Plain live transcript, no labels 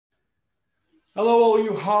Hello, all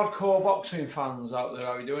you hardcore boxing fans out there.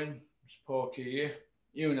 How you doing? It's Porky here.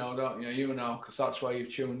 You know, don't you? You know, because that's why you've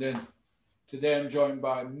tuned in. Today I'm joined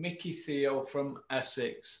by Mickey Theo from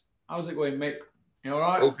Essex. How's it going, Mick? You all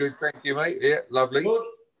right? All good, thank you, mate. Yeah, lovely. Good.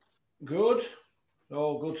 Good.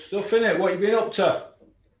 All good stuff, innit? What you been up to?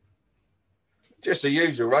 Just the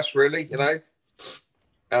usual, Russ, really,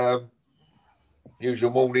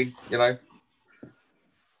 usual morning, do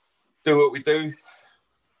what we do.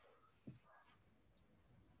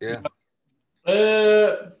 Yeah.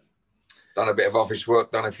 Done a bit of office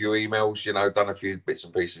work, done a few emails, done a few bits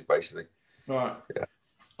and pieces, basically. Right. Yeah.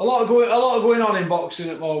 A lot going on in boxing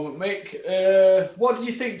at the moment, Mick. What did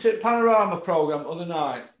you think to the Panorama programme other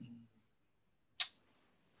night?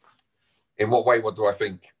 In what way? What do I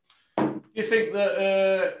think? You think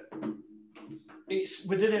that we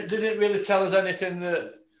didn't really tell us anything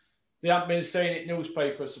that they haven't been saying in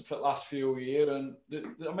newspapers for the last few years, and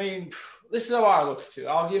I mean, this is how I look at it.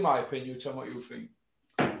 I'll give my opinion. Tell me what you think.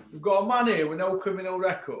 We've got a man here with no criminal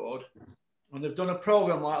record, and they've done a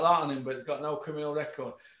program like that on him, but he's got no criminal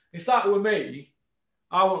record. If that were me,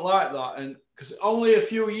 I wouldn't like that, and because only a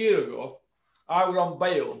few years ago, I was on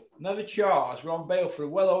bail, never charged. We're on bail for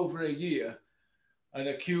well over a year. And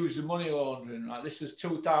accused of money laundering. Right, this is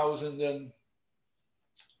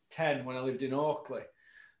 2010 when I lived in Oakley.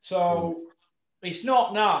 So it's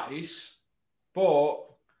not nice, but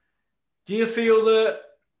do you feel that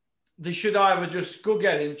they should either just go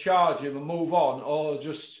get him, charge him, and move on, or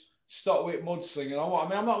just stop with mudslinging? I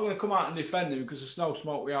mean, I'm not going to come out and defend him because there's no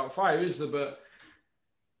smoke without fire, is there? But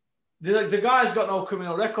the guy's got no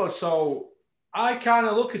criminal record, so I kind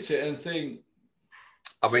of look at it and think.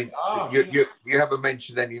 I mean, you haven't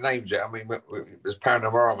mentioned any names yet. I mean, there's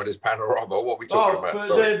Panorama. What are we talking about?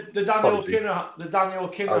 But the Daniel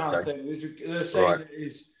Kinahan thing. They're saying that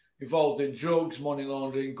he's involved in drugs, money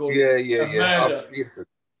laundering, gun, murder.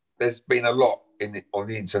 There's been a lot on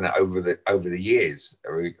the internet over the years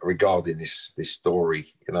regarding this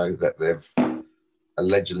story. That they've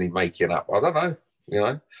allegedly making up. I don't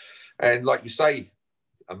know. And like you say,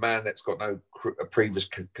 a man that's got no previous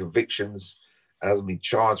convictions. Hasn't been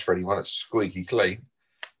charged for anyone. It's squeaky clean.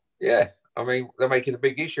 Yeah, I mean, they're making a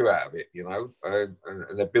big issue out of it, and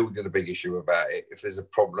they're building a big issue about it. If there's a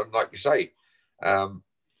problem, like you say,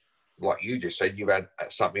 like you just said, you've had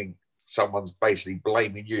someone's basically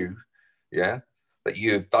blaming you, that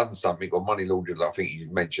you've done something or money laundered. I think you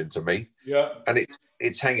mentioned to me, and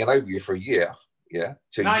it's hanging over you for a year,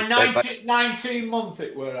 19 months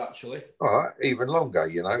it were actually. All right, even longer,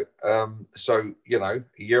 So a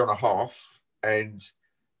year and a half. And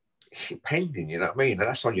pending, you know what I mean? And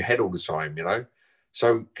that's on your head all the time,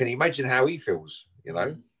 So can you imagine how he feels,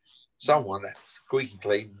 Someone that's squeaky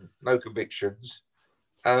clean, no convictions,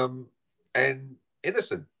 and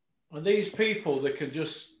innocent. And these people that can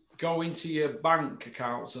just go into your bank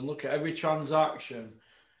accounts and look at every transaction.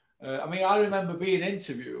 I mean, I remember being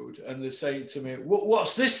interviewed and they're saying to me,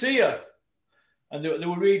 what's this here? And they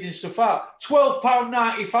were reading stuff out.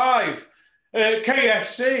 £12.95.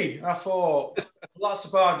 KFC. I thought, well, that's a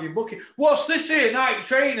bargain booking. What's this here? Nike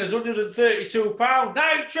trainers, £132.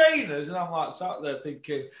 Nike trainers, and I'm like sat there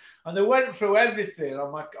thinking. And they went through everything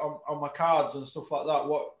on my cards and stuff like that.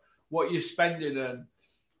 What you're spending, and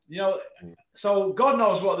so God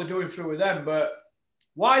knows what they're doing through with them. But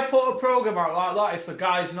why put a program out like that if the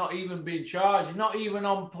guy's not even being charged? He's not even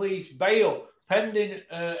on police bail, pending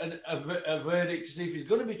a verdict to see if he's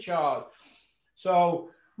going to be charged.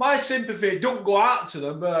 So. My sympathy don't go out to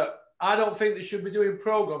them, but I don't think they should be doing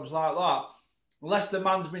programs like that unless the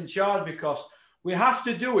man's been charged, because we have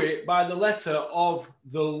to do it by the letter of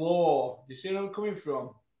the law. You see where I'm coming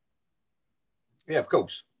from? Yeah, of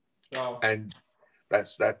course. So. And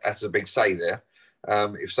that's a big say there.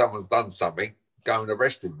 If someone's done something, go and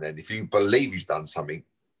arrest him then, if you believe he's done something.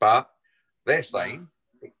 But they're saying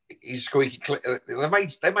he's squeaky clean.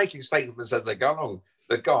 They're making statements as they go along.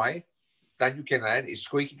 The guy... Daniel Kinahan is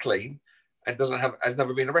squeaky clean and has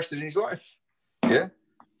never been arrested in his life. Yeah.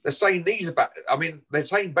 They're saying they're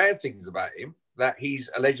saying bad things about him, that he's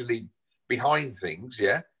allegedly behind things,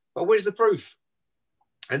 yeah. But where's the proof?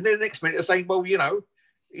 And then the next minute they're saying, well,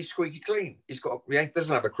 he's squeaky clean. He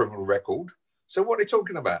doesn't have a criminal record. So what are they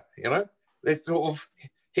talking about? They're sort of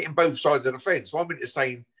hitting both sides of the fence. 1 minute they're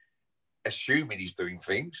saying, assuming he's doing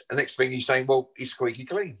things, and next thing he's saying, well, he's squeaky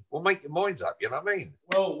clean. Well, make your minds up, you know what I mean?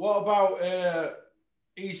 Well, what about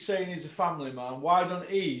he's saying he's a family man? Why don't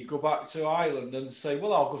he go back to Ireland and say,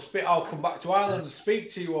 well, I'll come back to Ireland and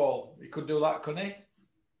speak to you all? He could do that, couldn't he?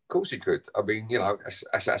 Of course he could. I mean,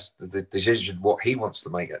 that's the decision what he wants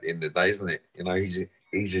to make at the end of the day, isn't it?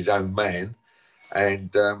 He's his own man,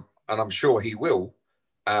 and and I'm sure he will,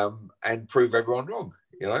 and prove everyone wrong.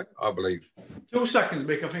 You know, I believe. 2 seconds,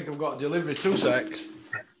 Mick. I think I've got a delivery. 2 secs.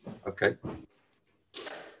 Okay.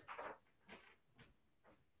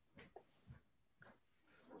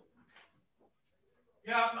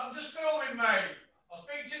 Yeah, I'm just filming, mate. I'll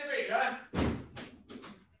speak to you in a bit, yeah?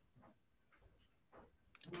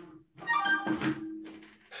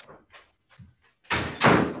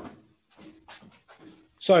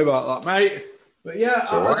 Sorry about that, mate. But yeah,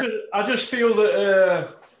 I just feel that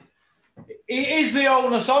it is the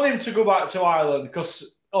onus on him to go back to Ireland,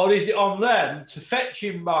 or is it on them to fetch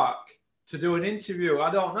him back to do an interview? I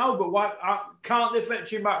don't know, but why can't they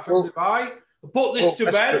fetch him back from Dubai? Put this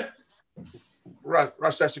to bed.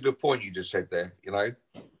 Russ, that's a good point you just said there. You know,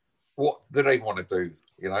 what do they want to do?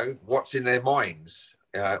 You know, what's in their minds?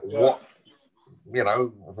 What, you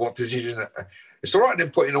know, what decision? It's all right them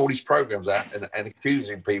putting all these programs out and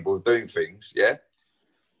accusing people of doing things, yeah.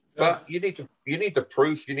 But you need the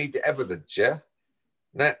proof, you need the evidence, yeah.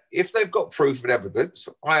 Now, if they've got proof and evidence,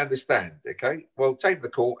 I understand. Okay, well, take him to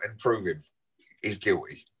court and prove him he's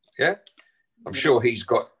guilty. Yeah, I'm sure he's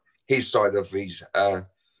got his side of his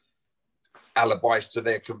alibis to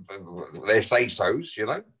their say-sos, you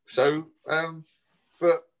know. So,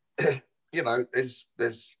 but you know, there's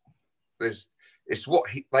it's what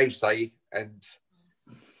they say, and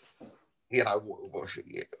you know,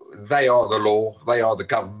 they are the law, they are the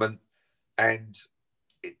government, and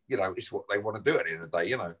you know, it's what they want to do at the end of the day,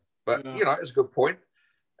 you know. But you know, it's a good point.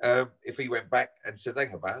 If he went back and said,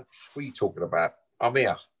 "Hang about, what are you talking about? I'm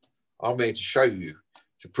here to show you,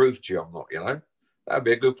 to prove to you I'm not," you know, that'd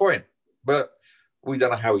be a good point. But we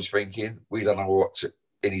don't know how he's thinking. We don't know what's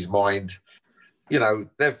in his mind. You know,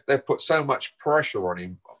 they've put so much pressure on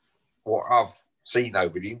him. What I've seen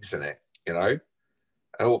over the internet, you know,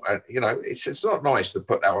 and you know, it's not nice to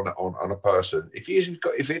put that on a person. If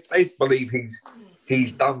they believe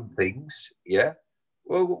he's done things, yeah.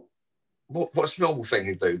 Well, what's the normal thing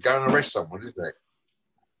to do? Go and arrest someone, isn't it?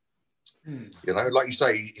 You know, like you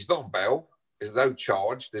say, he's not on bail. There's no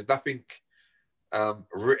charge. There's nothing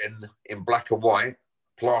written in black and white,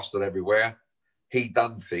 plastered everywhere. He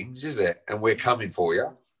done things, is it? And we're coming for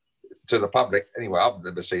you, to the public. Anyway, I've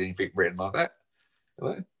never seen anything written like that. You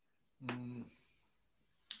know?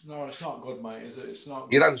 No, it's not good, mate, is it? It's not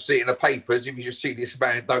good. You don't see it in the papers. If you just see this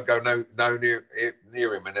man, don't go no near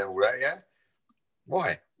him and all that, yeah?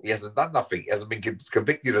 Why? He hasn't done nothing. He hasn't been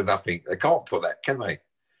convicted of nothing. They can't put that, can they?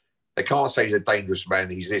 They can't say he's a dangerous man,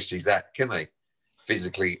 he's this, he's that, can they?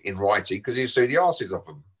 Physically in writing, because he'll sue the arses off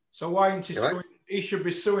them. So why isn't he suing? He should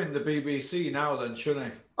be suing the BBC now then,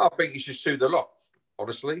 shouldn't he? I think he should sue the lot,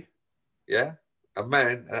 honestly. Yeah? A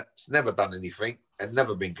man that's never done anything and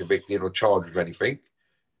never been convicted or charged with anything,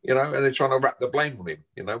 you know, and they're trying to wrap the blame on him,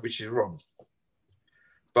 you know, which is wrong.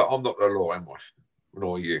 But I'm not the law, am I?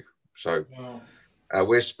 Nor you. So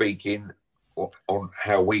we're speaking on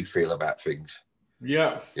how we feel about things.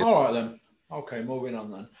 Yeah. All right, then. Okay, moving on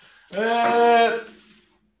then.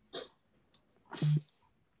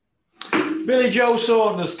 Billy Joe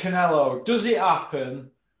Saunders, Canelo. Does it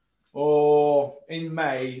happen or in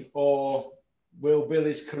May, or will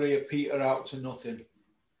Billy's career peter out to nothing?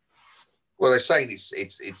 Well, they're saying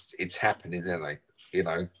it's happening, aren't they? You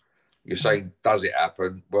know, you're saying, does it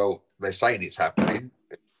happen? Well, they're saying it's happening,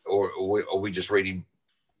 or are we just reading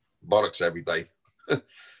bollocks every day?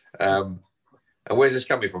 And where's this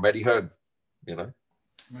coming from? Eddie Hearn, you know?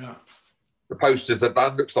 Yeah. The posters are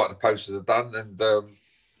done. Looks like the posters are done, and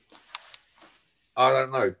I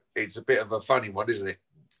don't know. It's a bit of a funny one, isn't it?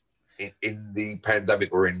 In the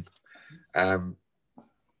pandemic we're in.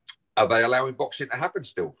 Are they allowing boxing to happen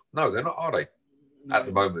still? No, they're not, are they? No. At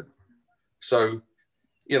the moment. So,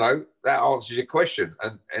 you know, that answers your question.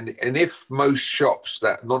 And if most shops,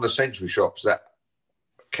 that non-essential shops that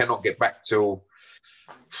cannot get back till,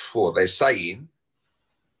 they're saying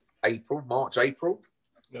March, April,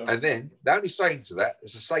 and then they're only saying to that,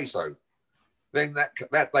 it's a say-so. Then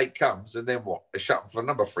that date comes, and then what? They're shut them for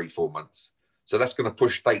another 3-4 months. So that's going to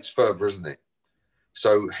push dates further, isn't it?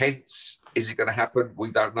 So hence, is it going to happen?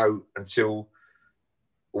 We don't know until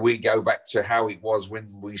we go back to how it was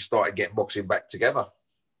when we started getting boxing back together,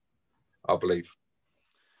 I believe.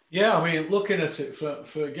 Yeah, I mean, looking at it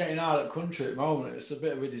for getting out of the country at the moment, it's a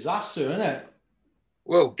bit of a disaster, isn't it?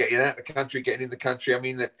 Well, getting out of the country, getting in the country. I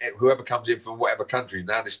mean, whoever comes in from whatever country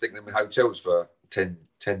now, they're sticking them in hotels for 10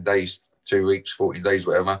 days, 2 weeks, 14 days,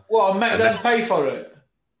 whatever. What, and make them pay for it?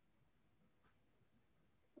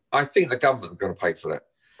 I think the government's going to pay for that,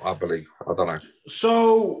 I believe. I don't know.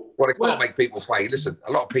 So... Well, they can't make people pay. Listen,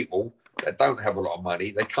 a lot of people that don't have a lot of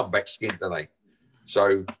money, they come back skinned, don't they?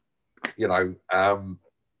 So, you know,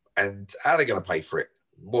 And how are they going to pay for it?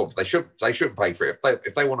 Well, they shouldn't pay for it.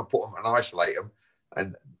 If they want to put them and isolate them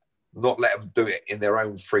and not let them do it in their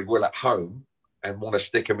own free will at home and want to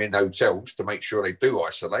stick them in hotels to make sure they do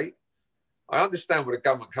isolate, I understand where the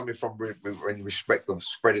government coming from in respect of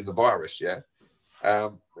spreading the virus, yeah.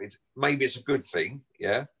 Maybe it's a good thing,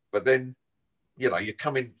 yeah, but then, you know, you're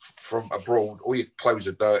coming from abroad, all your clothes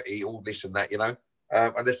are dirty, all this and that, you know,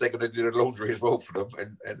 unless they're going to do the laundry as well for them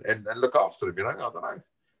and look after them, you know. I don't know.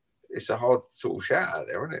 It's a hard sort of shout out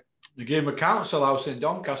there, isn't it? They gave them a council house in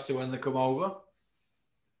Doncaster when they come over.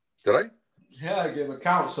 Did they? Yeah, I gave them a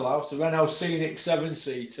council house, a Renault Scenic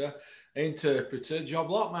 7-seater, interpreter, job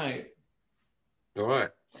lot, mate. All right.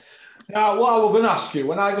 Now, what I was going to ask you,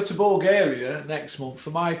 when I go to Bulgaria next month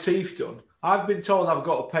for my teeth done, I've been told I've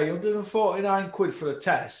got to pay 149 quid for a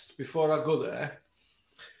test before I go there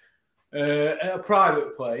at a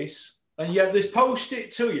private place. And yet they post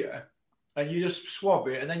it to you and you just swab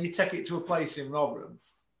it and then you take it to a place in Rotherham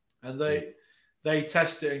and they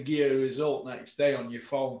test it and give you a result next day on your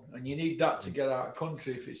phone. And you need that to get out of the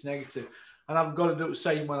country if it's negative. And I've got to do the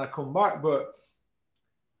same when I come back. But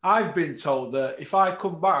I've been told that if I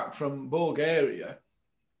come back from Bulgaria,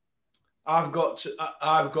 I've got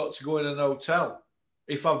to go in an hotel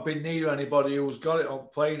if I've been near anybody who's got it on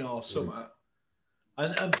plane or something,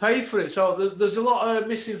 and pay for it. So there's a lot of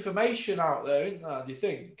misinformation out there, isn't there? Do you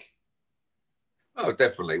think? Oh,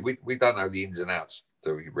 definitely. We don't know the ins and outs,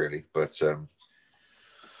 do we? Really, but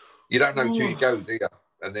you don't know till you go, do you?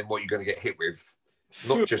 And then what you're going to get hit with,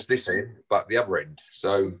 not just this end, but the other end.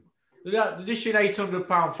 So they're dishing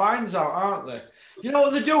 £800 fines out, aren't they? You know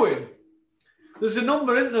what they're doing? There's a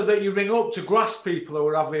number, isn't there, that you ring up to grasp people who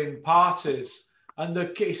are having parties, and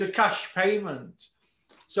it's a cash payment.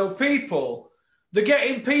 So they're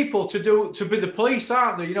getting people to be the police,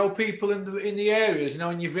 aren't they? You know, people in the areas, you know,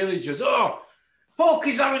 in your villages. Oh,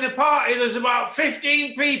 Pokey's having a party. There's about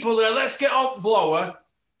 15 people there. Let's get up, blower.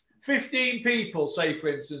 15 people, say, for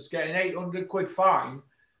instance, getting 800 quid fine.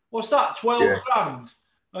 What's that? 12 grand.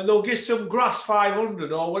 And they'll give some grass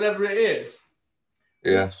 500 or whatever it is.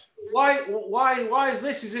 Yeah. Why is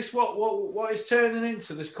this? Is this what is turning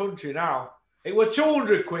into this country now? It were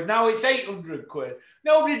 200 quid, now it's 800 quid.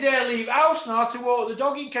 Nobody dare leave house now to walk the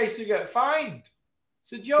dog in case they get fined.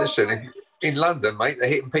 It's a joke. Listen, in London, mate, they're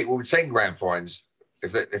hitting people with 10 grand fines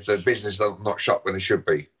if the business is not shut when it should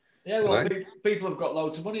be. Yeah, well, people have got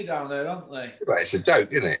loads of money down there, haven't they? But it's a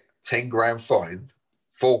joke, isn't it? 10 grand fine,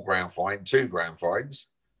 4 grand fine, 2 grand fines.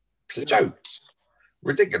 It's a joke.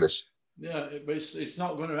 Ridiculous. Yeah, but it's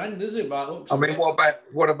not going to end, is it? I mean,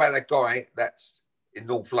 what about that guy that's in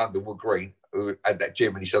North London, Wood Green, who had that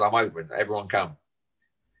gym and he said, I'm open, everyone come.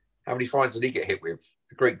 How many fines did he get hit with?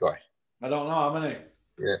 The Greek guy. I don't know how many.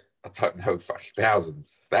 Yeah, I don't know. Fucking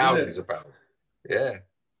thousands of pounds. Yeah.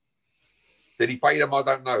 Did he pay them? I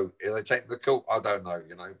don't know. Did they take them to court? I don't know,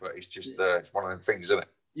 you know, but it's just, it's one of them things, isn't it?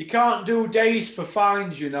 You can't do days for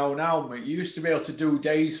fines, you know, now, mate. You used to be able to do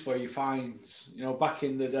days for your fines, you know, back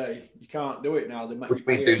in the day. You can't do it now. They make what do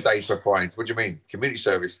you mean do days for fines? What do you mean? Community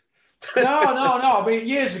service? No. I mean,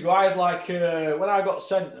 years ago, I had like, when I got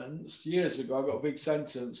sentenced, years ago, I got a big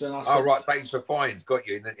sentence. And I said, right, days for fines. Got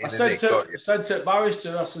you in the I said to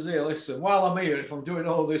barrister, I said, here, listen, while I'm here, if I'm doing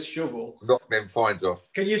all this shovel, knock them fines off.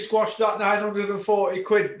 Can you squash that 940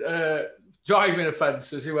 quid driving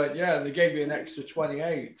offences? He went, yeah, and they gave you an extra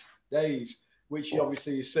 28 days, which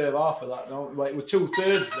obviously you serve half of that, don't you? Well, it were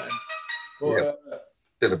 2/3 then. But,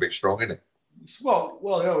 still a bit strong, isn't it? Well,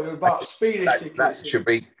 you know, about speeding tickets.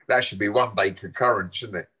 That should be 1 day concurrent,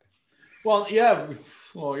 shouldn't it? Well, yeah.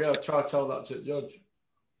 Well, yeah, try to tell that to the judge.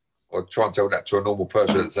 Or try and tell that to a normal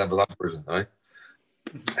person that's ever done prison, eh?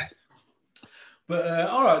 But,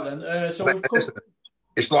 all right then. So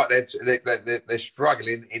it's like they're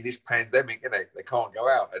struggling in this pandemic, isn't it? They can't go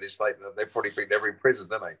out, and it's like they probably think they're in prison,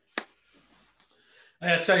 don't they?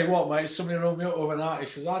 I tell you what, mate, somebody rung me up overnight. He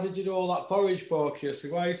says, how did you do all that porridge, Porky? I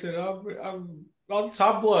said, why? He said, I'm on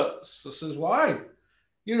tablets. I says, why?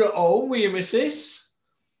 You're at home with your missus.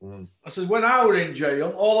 I said, when I were in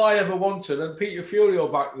jail, all I ever wanted, and Peter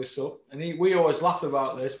Furio backed this up, and we always laugh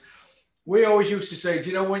about this, we always used to say, do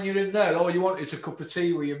you know when you're in there, all you want is a cup of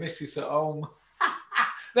tea with your missus at home.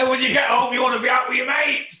 Then when you get home, you want to be out with your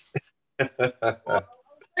mates.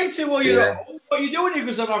 I said, well, what are you doing? He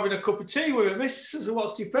goes, I'm having a cup of tea with my missus. I said,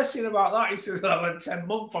 what's depressing about that? He says, I've had 10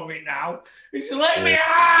 months of it now. He said, let me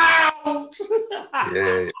out.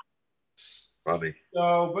 Yeah. Funny.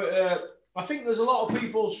 So, but I think there's a lot of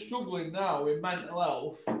people struggling now with mental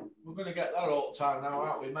health. We're going to get that all the time now,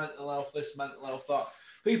 aren't we? Mental health, this, mental health, that.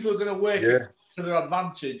 People are going to work it to their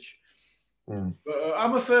advantage. But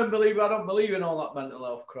I'm a firm believer. I don't believe in all that mental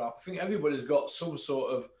health crap. I think everybody's got some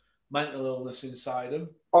sort of mental illness inside them.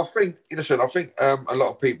 I think, listen, I think a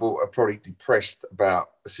lot of people are probably depressed about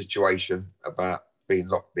the situation, about being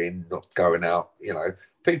locked in, not going out. You know,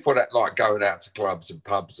 people that like going out to clubs and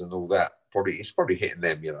pubs and all that, it's probably hitting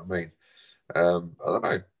them. You know what I mean? I don't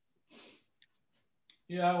know.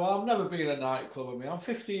 Yeah, well, I've never been a nightclub with me. I'm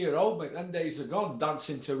 50-year-old, mate. Them days are gone.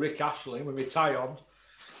 Dancing to Rick Astley with my tie on.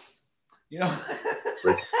 You know?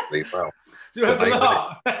 Rick Astley, well. Do you remember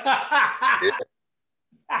that? Yeah.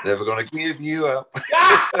 Never gonna give you up.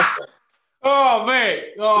 Oh,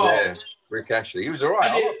 mate. Oh. Yeah, Rick Astley. He was all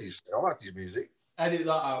right. I liked his music. Edit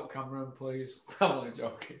that out, Cameron, please. I'm only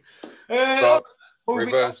joking.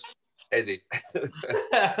 Reverse edit.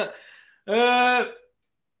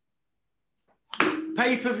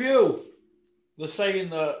 Pay-per-view. They're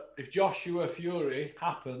saying that if Joshua Fury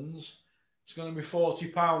happens, it's going to be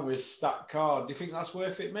 £40 with stacked card. Do you think that's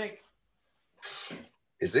worth it, Mick?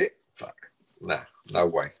 Is it? Fuck. Nah, no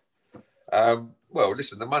way. Well,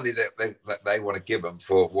 listen, the money that they want to give them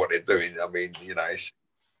for what they're doing, I mean, you know,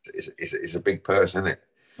 it's a big purse, isn't it?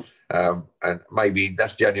 And maybe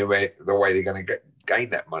that's the only way they're going to gain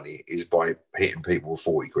that money is by hitting people with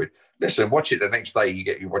 40 quid. Listen, watch it the next day.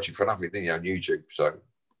 You watch it for nothing, didn't you, on YouTube? So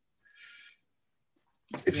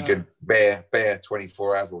if you can bear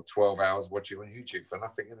 24 hours or 12 hours, watch it on YouTube for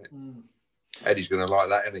nothing, isn't it? Eddie's going to like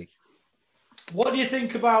that, isn't he? What do you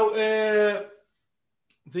think about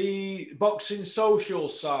the Boxing Social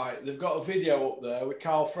site? They've got a video up there with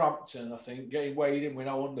Carl Frampton, I think, getting weighed in with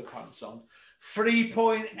no underpants on.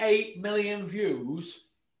 3.8 million views,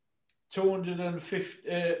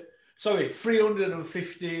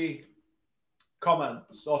 350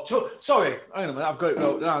 comments. Sorry, hang on a minute, I've got it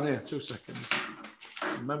wrote down here. 2 seconds.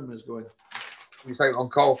 My memory's going. You say on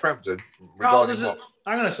Carl Frampton? Hang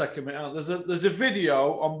on a second, mate. There's a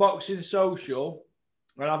video on Boxing Social,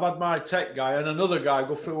 and I've had my tech guy and another guy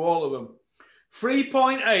go through all of them.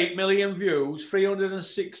 3.8 million views,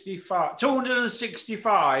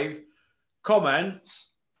 265 comments.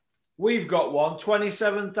 We've got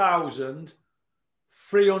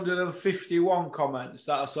 27,351 comments.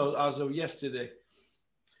 That's as of yesterday.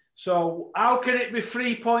 So how can it be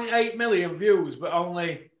 3.8 million views, but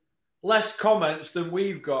only less comments than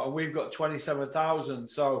we've got, and we've got 27,000?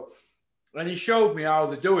 So, and he showed me how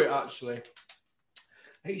they do it, actually.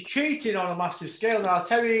 He's cheating on a massive scale. Now, I'll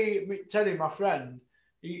tell you, my friend,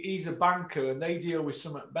 he's a banker, and they deal with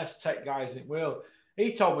some of the best tech guys in the world.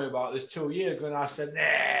 He told me about this 2 years ago, and I said, nah,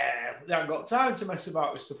 I haven't got time to mess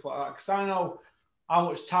about with stuff like that, because I know how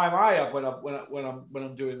much time I have when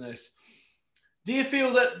I'm doing this. Do you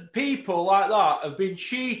feel that people like that have been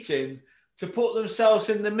cheating to put themselves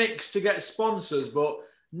in the mix to get sponsors, but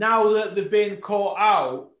now that they've been caught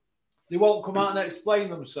out, they won't come out and explain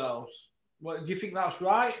themselves? Do you think that's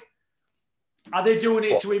right? Are they doing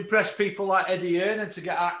it to impress people like Eddie Hearn and to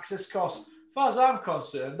get access costs? As far as I'm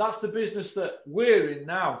concerned, that's the business that we're in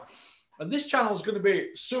now. And this channel is going to be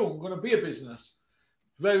a business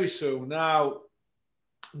very soon. Now,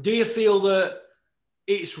 do you feel that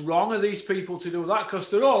it's wrong of these people to do that? Because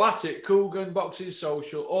they're all at it. Coogan, Boxing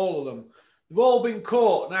Social, all of them. They've all been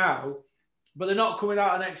caught now, but they're not coming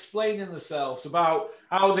out and explaining themselves about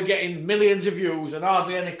how they're getting millions of views and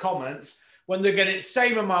hardly any comments when they're getting the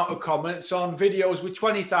same amount of comments on videos with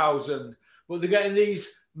 20,000, but they're getting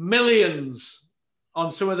these millions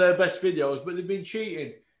on some of their best videos, but they've been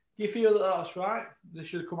cheating. Do you feel that that's right? They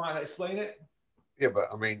should come out and explain it? Yeah,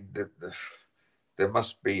 but I mean, there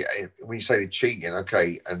must be, when you say they're cheating,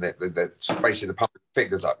 okay, and they're basically the public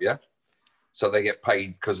figures up, yeah? So they get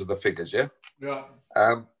paid because of the figures, yeah? Yeah.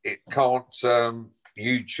 It can't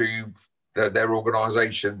YouTube, their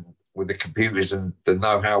organisation with the computers and the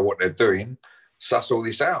know-how what they're doing, suss all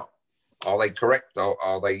this out. Are they correct?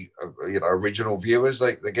 Are they original viewers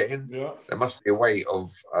they're getting? Yeah. There must be a way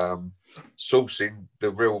of sourcing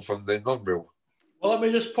the real from the non-real. Well, let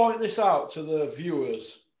me just point this out to the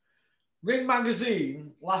viewers. Ring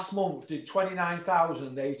Magazine last month did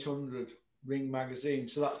 29,800 Ring Magazine.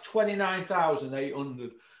 So that's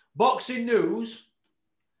 29,800. Boxing News,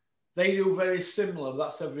 they do very similar.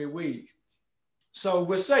 That's every week. So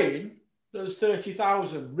we're saying there's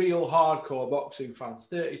 30,000 real hardcore boxing fans.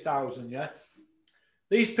 30,000, yeah?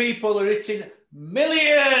 These people are hitting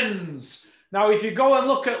millions. Now, if you go and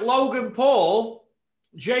look at Logan Paul,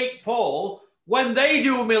 Jake Paul, when they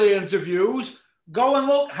do millions of views, go and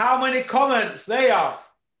look how many comments they have.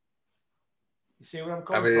 You see where I'm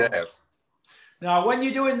coming from? Now, when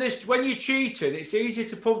you're doing this, when you're cheating, it's easy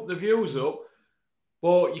to pump the views up.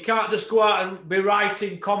 But you can't just go out and be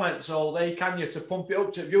writing comments all day, can you, to pump it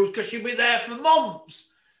up to views, because you'll be there for months.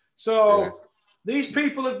 So these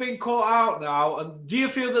people have been caught out now. And do you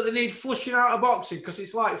feel that they need flushing out of boxing? Because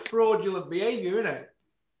it's like fraudulent behaviour, isn't it?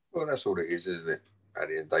 Well, that's all it is, isn't it? At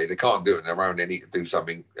the end of the day, they can't do it on their own. They need to do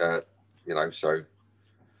something, you know, so.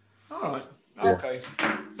 All right. Yeah. Okay.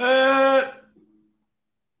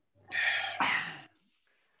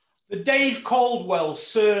 The Dave Caldwell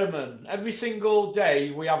sermon. Every single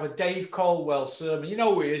day we have a Dave Caldwell sermon. You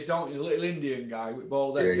know who he is, don't you? The little Indian guy with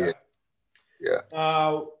bald head. Yeah.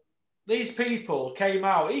 Now, these people came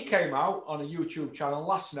out. He came out on a YouTube channel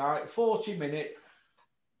last night, 40-minute,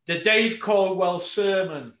 the Dave Caldwell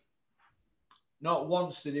sermon. Not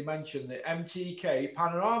once did he mention the MTK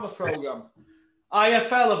Panorama program.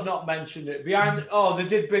 IFL have not mentioned it. They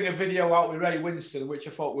did bring a video out with Ray Winston, which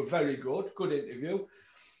I thought were very good. Good interview.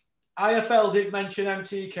 IFL didn't mention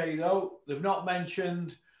MTK, though. They've not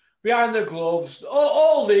mentioned Behind the Gloves.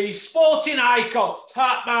 All these sporting icons.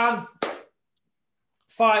 Hartman,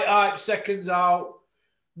 Fight Hype, Seconds Out.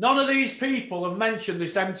 None of these people have mentioned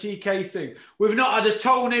this MTK thing. We've not had a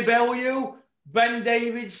Tony Bellew, Ben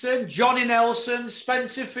Davidson, Johnny Nelson,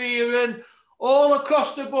 Spencer Fearon, all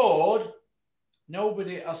across the board.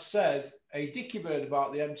 Nobody has said a dicky bird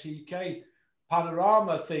about the MTK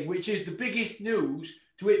Panorama thing, which is the biggest news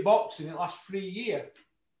to hit boxing in the last 3 years.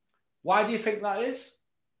 Why do you think that is?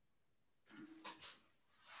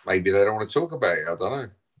 Maybe they don't want to talk about it. I don't know.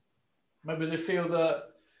 Maybe they feel that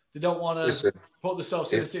they don't want to put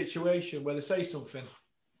themselves in a situation where they say something.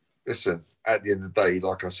 Listen, at the end of the day,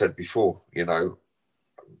 like I said before, you know,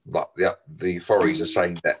 like the authorities are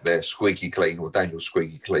saying that they're squeaky clean, or Daniel's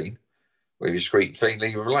squeaky clean. Well, if you're squeaky clean,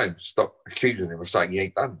 leave him alone. Stop accusing him of saying he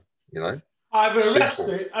ain't done, you know. Either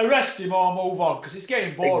arrest him or move on, because it's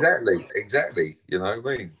getting boring. Exactly. You know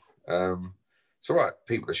what I mean? It's all right,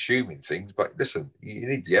 people assuming things, but listen, you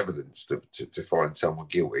need the evidence to find someone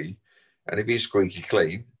guilty. And if he's squeaky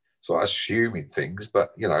clean, it's like assuming things,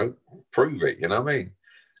 but, you know, prove it, you know what I mean?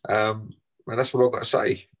 And that's what I've got to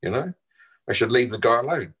say, you know. I should leave the guy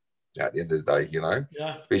alone at the end of the day, you know.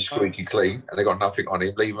 Yeah. If he's squeaky clean and they got nothing on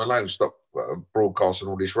him, leave him alone. Stop broadcasting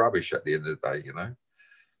all this rubbish at the end of the day, you know.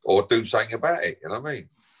 Or do something about it, you know what I mean?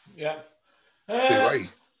 Yeah. Two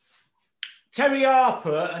ways. Terry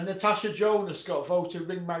Harper and Natasha Jonas got voted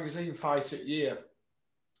Ring Magazine Fight at Year.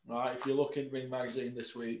 Right, if you look in Ring Magazine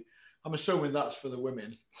this week. I'm assuming that's for the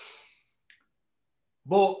women.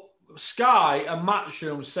 But Sky and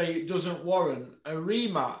Matchroom say it doesn't warrant a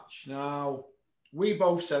rematch. Now, we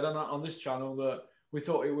both said on this channel that we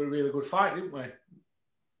thought it was a really good fight, didn't we?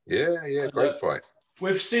 Yeah, great fight.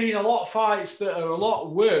 We've seen a lot of fights that are a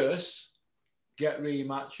lot worse get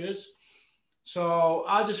rematches. So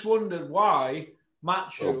I just wondered why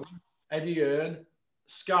Matchroom, Eddie Earn,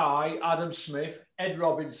 Sky, Adam Smith, Ed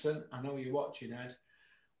Robinson, I know you're watching, Ed,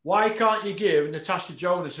 why can't you give Natasha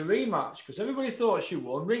Jonas a rematch? Because everybody thought she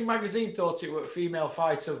won. Ring Magazine thought it was Female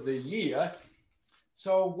Fight of the Year.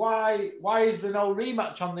 So why is there no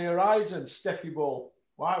rematch on the horizon, Steffi Bull?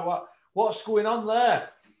 What's going on there?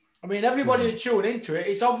 I mean, everybody would tune into it.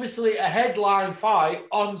 It's obviously a headline fight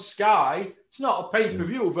on Sky. It's not a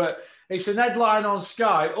pay-per-view, but it's an headline on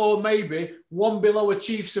Sky, or maybe one below a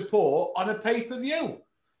chief support on a pay-per-view.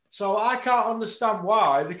 So I can't understand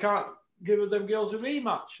why they can't give them girls a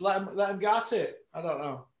rematch. Let them get at it. I don't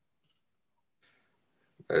know.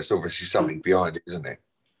 There's obviously something behind it, isn't it?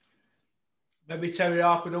 Maybe Terry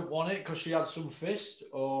Harper don't want it because she had some fist,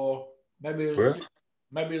 or maybe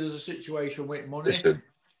there's a situation with money. Listen,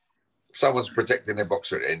 someone's protecting their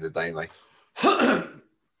boxer at the end of the day, mate.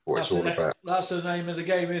 What it's all about. That's the name of the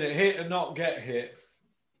game, isn't it? Hit and not get hit.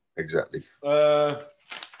 Exactly.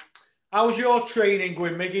 How's your training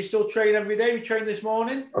going, Micky? You still train every day? You trained this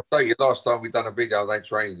morning? I'll tell you, last time we done a video, I ain't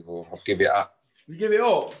training anymore. I'll give it up. You give it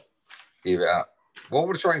up? Give it up. What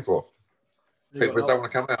would I train for? People that don't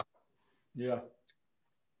want to come out. Yeah.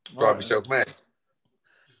 Drive yourself mad.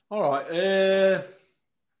 All right.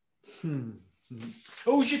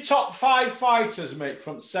 Who's your top 5 fighters, Mick,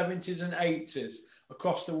 from 70s and 80s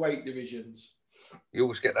across the weight divisions? You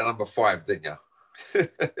always get that number 5, didn't you?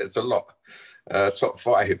 It's a lot. Top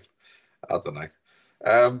 5. I don't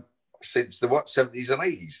know. Since the 70s and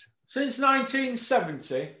 80s? Since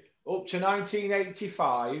 1970 up to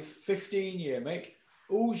 1985, 15 year, Mick.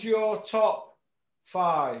 Who's your top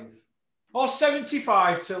 5? Or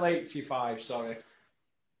 75 till 85, sorry.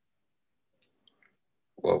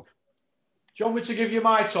 Well, do you want me to give you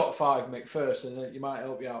my top 5, Mick, first, and then you might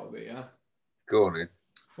help you out a bit, yeah? Go on then.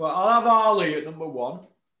 Well, I'll have Ali at number 1.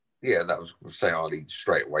 Yeah, that was say Ali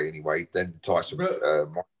straight away anyway. Then Tyson,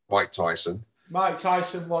 Mike Tyson. Mike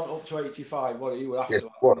Tyson won up to 85. What he would after Yes,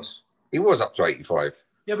 that? he was up to 85.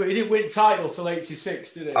 Yeah, but he didn't win title till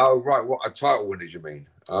 86, did he? Oh, right. What a title win did you mean?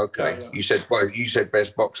 Okay. Yeah. You said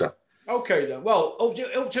best boxer. Okay, then. Well, up to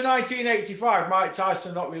 1985, Mike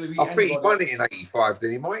Tyson not really beat I think he anybody. won it in 85,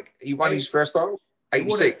 didn't he, Mike? He won his first title?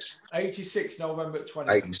 86. 86, November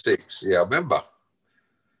 20th. 86. Yeah, I remember.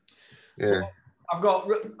 Yeah. Well, I've got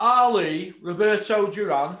Ali, Roberto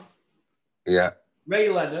Duran. Yeah. Ray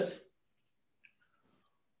Leonard.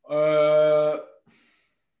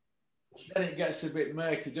 Then it gets a bit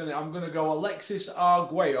murky, doesn't it? I'm going to go Alexis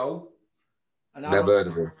Arguello. Never heard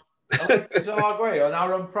of him. Alexis Arguello and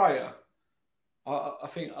Aaron Pryor. I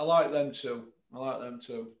think I like them too.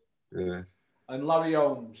 Yeah. And Larry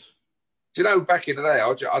Holmes. Do you know, back in the day,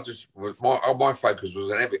 I just was my focus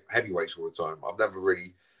was on heavyweights all the time. I've never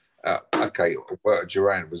really. Roberto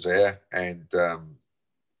Duran was there, and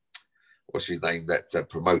what's his name that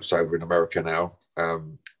promotes over in America now?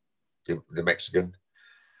 The Mexican.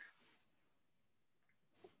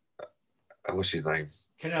 What's his name?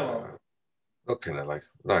 Canelo. Not Canelo.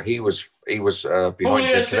 No, he was behind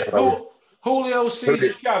Julio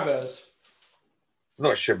Cesar Chavez.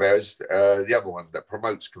 Not Chavez. The other one that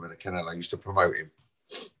promotes Canelo used to promote him.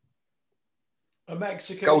 A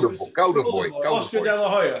Mexican. Golden Boy. Oscar De La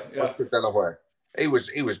Hoya. Yeah. Oscar De La Hoya. He was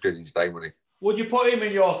good in his day, wasn't he? Would you put him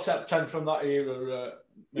in your top 10 from that era?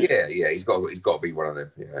 Yeah. He's got to be one of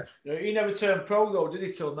them. Yeah. He never turned pro though, did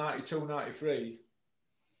he? Till 92, 93.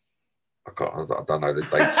 I don't know the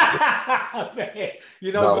dates.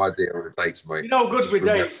 Mate, no idea of the dates, mate. You're no good with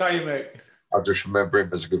dates, are you, mate? I just remember him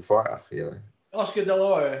as a good fighter. Oscar De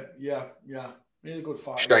La Hoya. Yeah. He's a good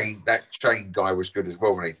fighter. That Shane guy was good as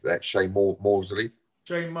well, wasn't he? That Shane Mosley.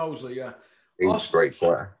 Shane Mosley, yeah. He was a great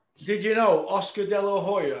fighter. Did you know Oscar De La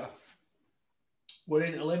Hoya were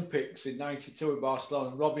in Olympics in '92 in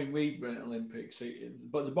Barcelona? Robin Reed were in Olympics,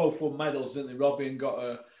 but they both won medals, didn't they? Robin got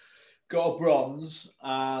a bronze,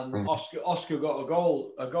 and Oscar got a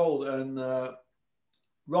gold, and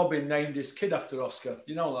Robin named his kid after Oscar.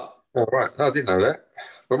 You know that? Oh, right. No, I didn't know that.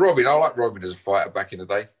 But Robin, I like Robin as a fighter back in the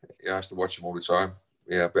day. Yeah, I used to watch him all the time.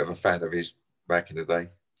 Yeah, a bit of a fan of his back in the day.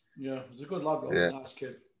 Yeah, he's a good lad. Yeah.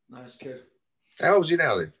 Nice kid. How old's he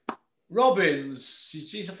now then? Robin's,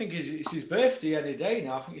 I think it's his birthday any day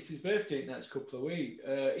now. I think it's his birthday next couple of weeks.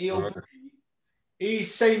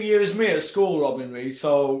 He's same year as me at school, Robin Reed,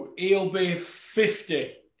 so he'll be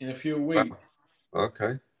 50 in a few weeks.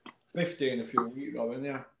 Okay. 50 in a few weeks, Robin,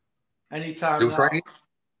 yeah. Anytime. Still training?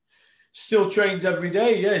 Still trains every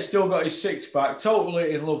day, yeah. Still got his six-pack.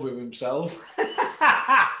 Totally in love with himself.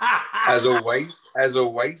 As always. As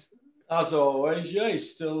always, yeah.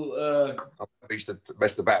 He's still... He used to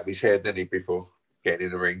mess about with his hair, didn't he, before getting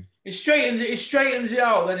in the ring? He straightens it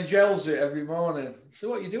out, then he gels it every morning. So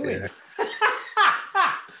what are you doing? Yeah.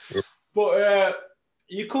 But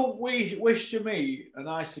you couldn't wish to me a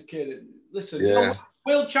nicer kid. Listen,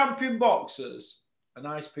 world champion boxers are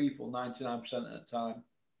nice people 99% of the time.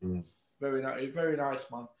 Mm. Very nice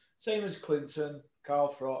man. Same as Clinton,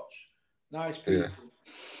 Carl Froch, nice people. Yeah.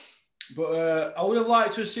 But I would have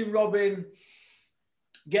liked to have seen Robin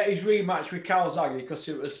get his rematch with Calzaghe because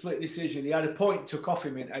it was a split decision. He had a point took off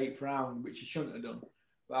him in 8th round, which he shouldn't have done.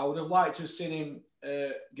 But I would have liked to have seen him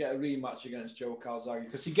get a rematch against Joe Calzaghe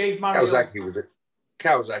because he gave Mario...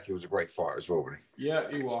 Calzaghe was a great fighter as well, wasn't he? Yeah,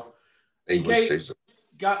 he was.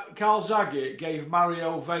 Calzaghe gave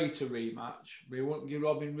Mario Veit a rematch, but he wouldn't give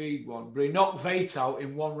Robin Reed one. But he knocked Veit out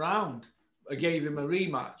in 1 round. I gave him a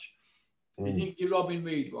rematch. He didn't give Robin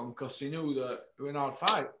Reed one because he knew that it was an hard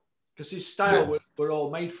fight. Because his style were all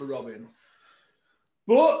made for Robin.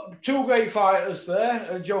 But 2 great fighters there.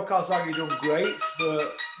 And Joe Calzaghe done great.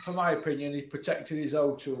 But for my opinion, he protected his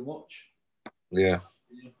own too much. Yeah.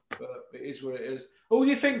 But it is what it is. Who do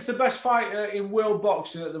you think's the best fighter in world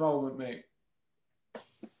boxing at the moment, mate?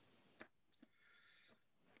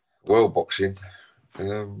 World boxing.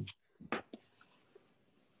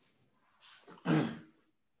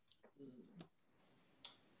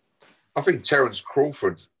 I think Terence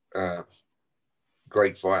Crawford,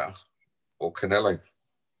 great fighter, or Canelo.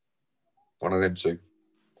 One of them two.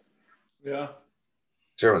 Yeah.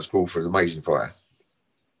 Terence Crawford, amazing fighter.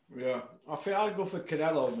 Yeah. I think I'd go for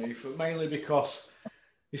Canelo, mainly because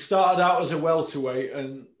he started out as a welterweight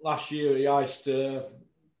and last year he iced a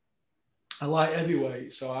light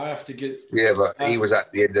heavyweight, so I have to get... Yeah, but he was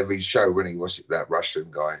at the end of his show when he was that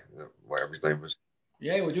Russian guy, whatever his name was.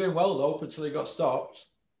 Yeah, he was doing well though, up until he got stopped.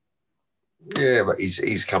 Yeah, but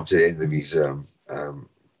he's come to the end of his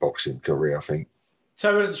boxing career, I think.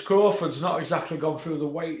 Terence Crawford's not exactly gone through the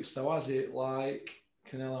weights though, has it? Like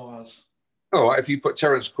Canelo has. All right, if you put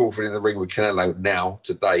Terence Crawford in the ring with Canelo now,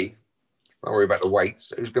 today, don't worry about the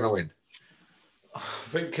weights. Who's going to win? I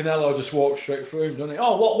think Canelo just walks straight through him, doesn't he?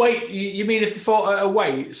 Oh, what weight? You mean if they fought at a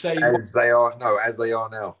weight, say As they are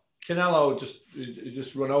now. Canelo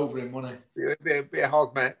just run over him, wouldn't he? It'd be a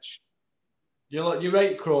hard match. You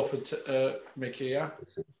rate Crawford, Mickey? Yeah,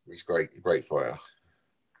 He's great fighter.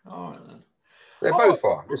 All right then. They're both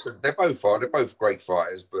fighters. Listen, they're both fighters. They're both great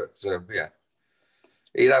fighters, but yeah,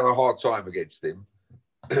 he'd have a hard time against him.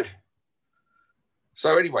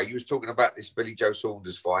 So anyway, you was talking about this Billy Joe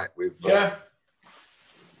Saunders fight with yeah.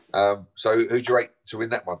 So who'd you rate to win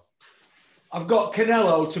that one? I've got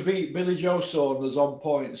Canelo to beat Billy Joe Saunders on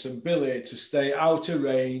points and Billy to stay out of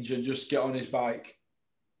range and just get on his bike.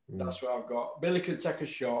 That's what I've got. Billy can take a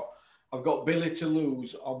shot. I've got Billy to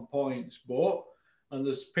lose on points, and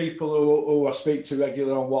there's people who I speak to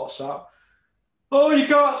regularly on WhatsApp. Oh, you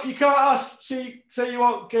can't say you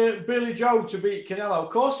want Billy Joe to beat Canelo. Of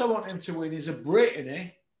course I want him to win. He's a Brit, isn't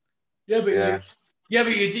he? Yeah,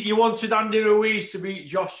 but you wanted Andy Ruiz to beat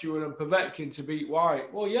Joshua and Povetkin to beat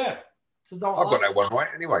White. Well, yeah. So I've got that one right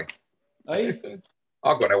anyway. Hey?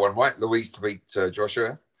 I've got that one right. Louise to beat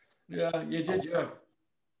Joshua. Yeah, you did, yeah.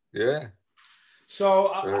 Yeah. So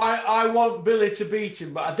I want Billy to beat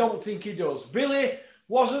him, but I don't think he does. Billy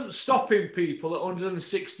wasn't stopping people at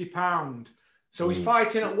 160 pounds. So he's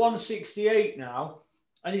fighting at 168 now,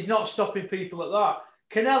 and he's not stopping people at that.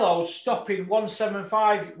 Canelo's stopping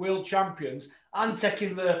 175 world champions and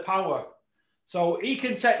taking their power. So he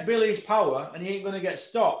can take Billy's power and he ain't going to get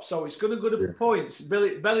stopped. So it's going to go to points.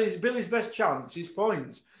 Billy's best chance is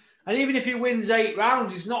points. And even if he wins 8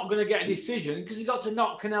 rounds, he's not going to get a decision because he got to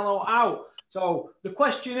knock Canelo out. So the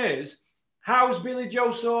question is, how's Billy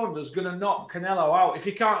Joe Saunders going to knock Canelo out if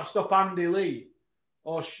he can't stop Andy Lee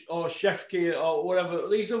or Shefki or whatever,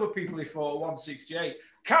 these other people he fought at 168?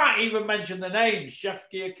 Can't even mention the names,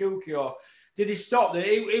 Shefki or Kuki, or did he stop there?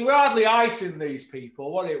 He was hardly icing these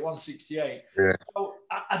people, what, at 168? Yeah. So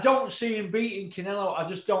I don't see him beating Canelo. I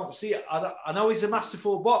just don't see it. I know he's a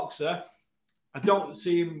masterful boxer. I don't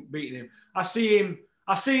see him beating him. I see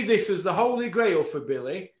this as the holy grail for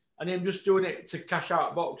Billy and him just doing it to cash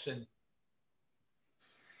out boxing.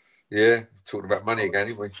 Yeah, talking about money again,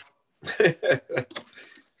 ain't we?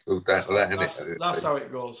 All down to that, isn't it? That's how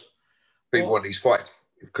it goes. People want these fights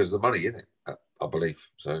because of the money, isn't it? I believe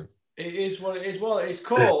so. It is what it is. Well, it's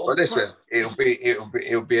cool. But listen, it'll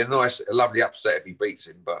be a lovely upset if he beats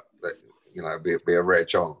him, but it'll be a rare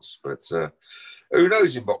chance. But who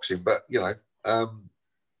knows in boxing? But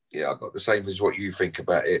I've got the same as what you think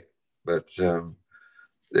about it. But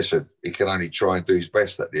listen, he can only try and do his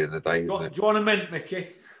best at the end of the day, isn't it? Do you want a mint, Mickey?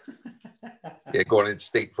 Yeah, go on in,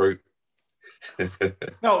 stick fruit.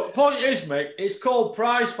 No, the point is, Mick, it's called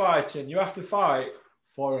prize fighting. You have to fight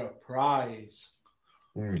for a prize.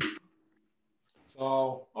 So,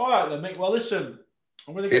 all right then, Mick. Well, listen,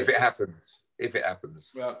 I'm going to get... If it happens.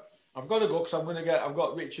 Yeah, I've got to go because I've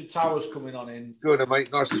got Richard Towers coming on in. Good,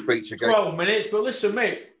 mate. Nice to speak to you again. 12 minutes. But listen,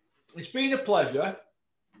 Mick, it's been a pleasure.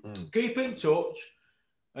 Keep in touch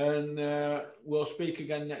and we'll speak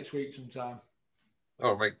again next week sometime.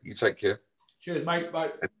 All right, mate. You take care. Cheers, mate.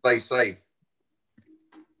 Bye. And stay safe.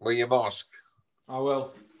 Wear your mask. I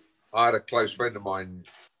will. I had a close friend of mine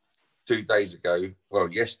 2 days ago,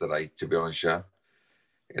 well, yesterday, to be honest, in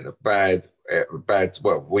a bad,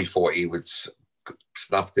 well, we thought he would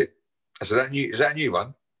snuffed it. I said, is that a new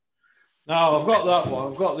one? No, I've got that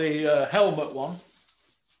one. I've got the helmet one.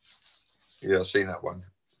 Yeah, I've seen that one.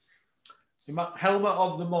 Helmet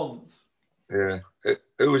of the month. Yeah.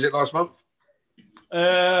 Who was it last month?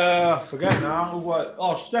 I forget now.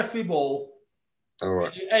 Oh, Steffi Ball. All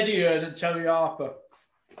right. Eddie Earn and Terry Harper.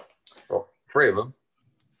 Oh, 3 of them.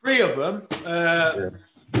 3 of them.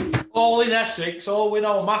 All in Essex, all with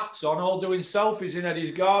no masks on, all doing selfies in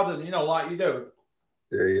Eddie's garden, like you do.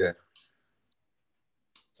 Yeah.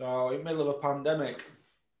 So, in the middle of a pandemic.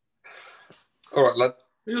 All right, lad.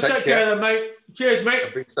 You take care then, mate. Cheers,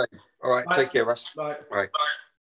 mate. Be safe. All right, Bye. Take care, Russ. Bye. Bye.